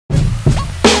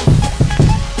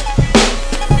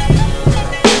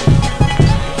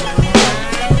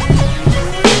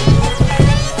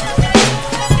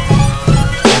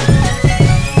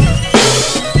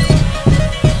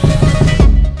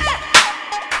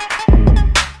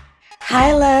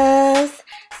Hi loves!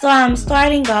 So I'm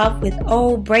starting off with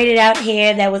old braided out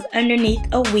hair that was underneath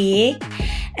a wig,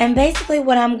 and basically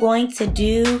what I'm going to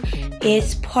do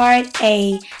is part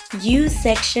a U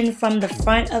section from the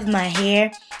front of my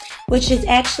hair, which is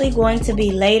actually going to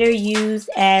be later used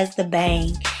as the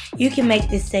bang. You can make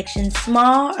this section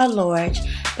small or large,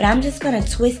 but I'm just going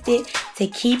to twist it to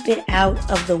keep it out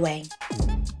of the way.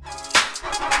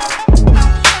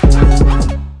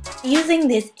 Using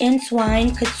this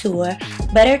Entwine Couture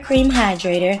Buttercream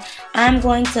Hydrator, I'm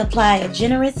going to apply a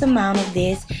generous amount of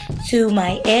this to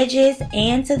my edges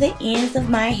and to the ends of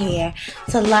my hair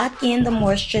to lock in the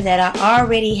moisture that I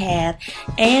already have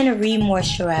and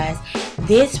re-moisturize.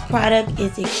 This product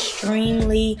is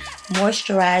extremely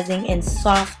moisturizing and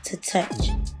soft to touch.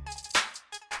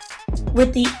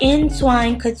 With the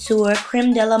Entwine Couture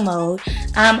Creme de la Mode,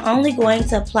 I'm only going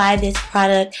to apply this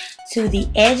product to the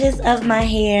edges of my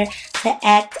hair to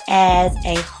act as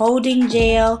a holding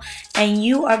gel, and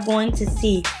you are going to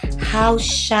see how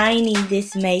shiny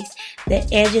this makes the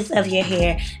edges of your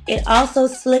hair. It also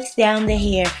slicks down the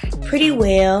hair pretty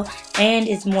well and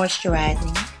is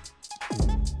moisturizing.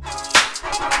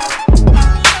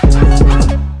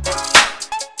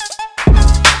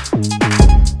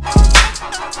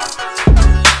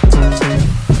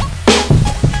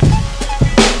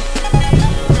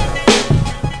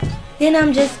 Then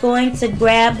I'm just going to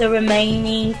grab the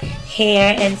remaining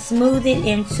hair and smooth it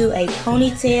into a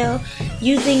ponytail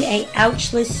using a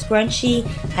ouchless scrunchie.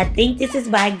 I think this is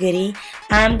by Goody.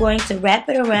 I'm going to wrap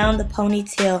it around the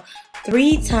ponytail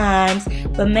 3 times,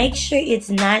 but make sure it's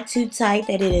not too tight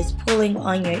that it is pulling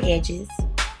on your edges.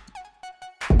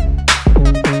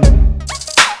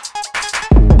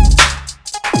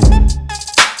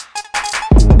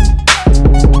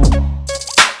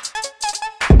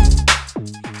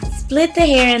 Split the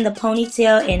hair in the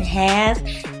ponytail in half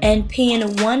and pin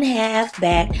 1/2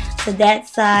 back to that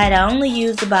side. I only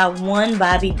used about 1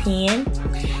 bobby pin.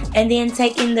 And then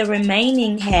taking the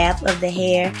remaining half of the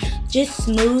hair, just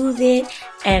smooth it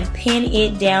and pin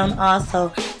it down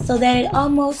also so that it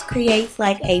almost creates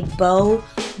like a bow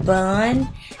bun.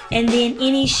 And then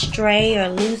any stray or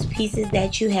loose pieces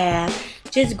that you have,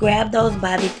 just grab those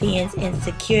bobby pins and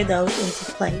secure those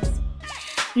into place.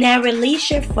 Now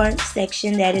release your front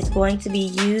section that is going to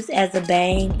be used as a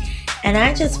bang, and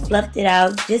I just fluffed it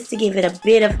out just to give it a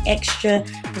bit of extra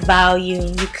volume.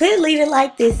 You could leave it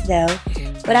like this though,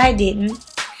 but I didn't.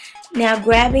 Now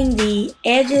grabbing the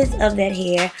edges of that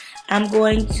hair, I'm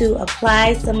going to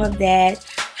apply some of that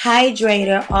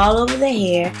hydrator all over the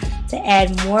hair to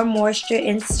add more moisture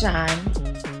and shine.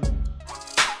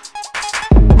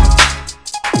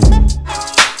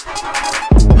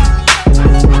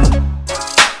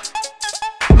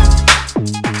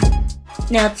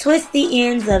 Now twist the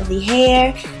ends of the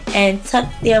hair and tuck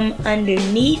them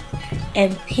underneath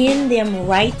and pin them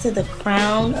right to the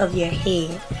crown of your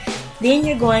head. Then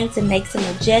you're going to make some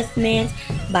adjustments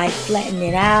by flattening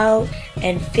it out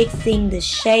and fixing the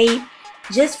shape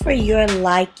just for your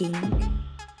liking.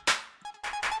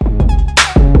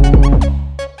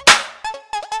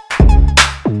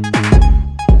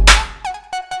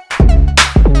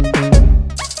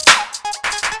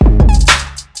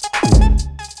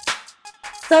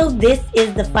 So this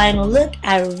is the final look.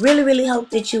 I really hope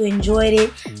that you enjoyed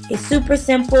it. It's super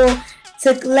simple,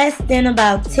 took less than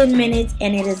about 10 minutes,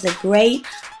 and it is a great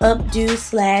updo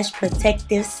 /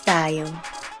 protective style.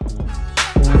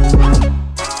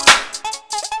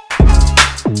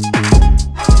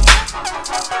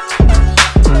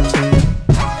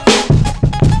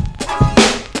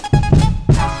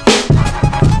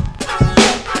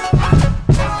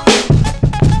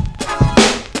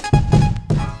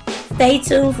 Stay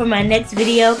tuned for my next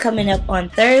video coming up on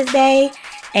Thursday,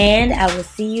 and I will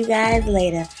see you guys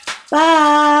later.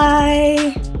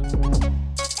 Bye!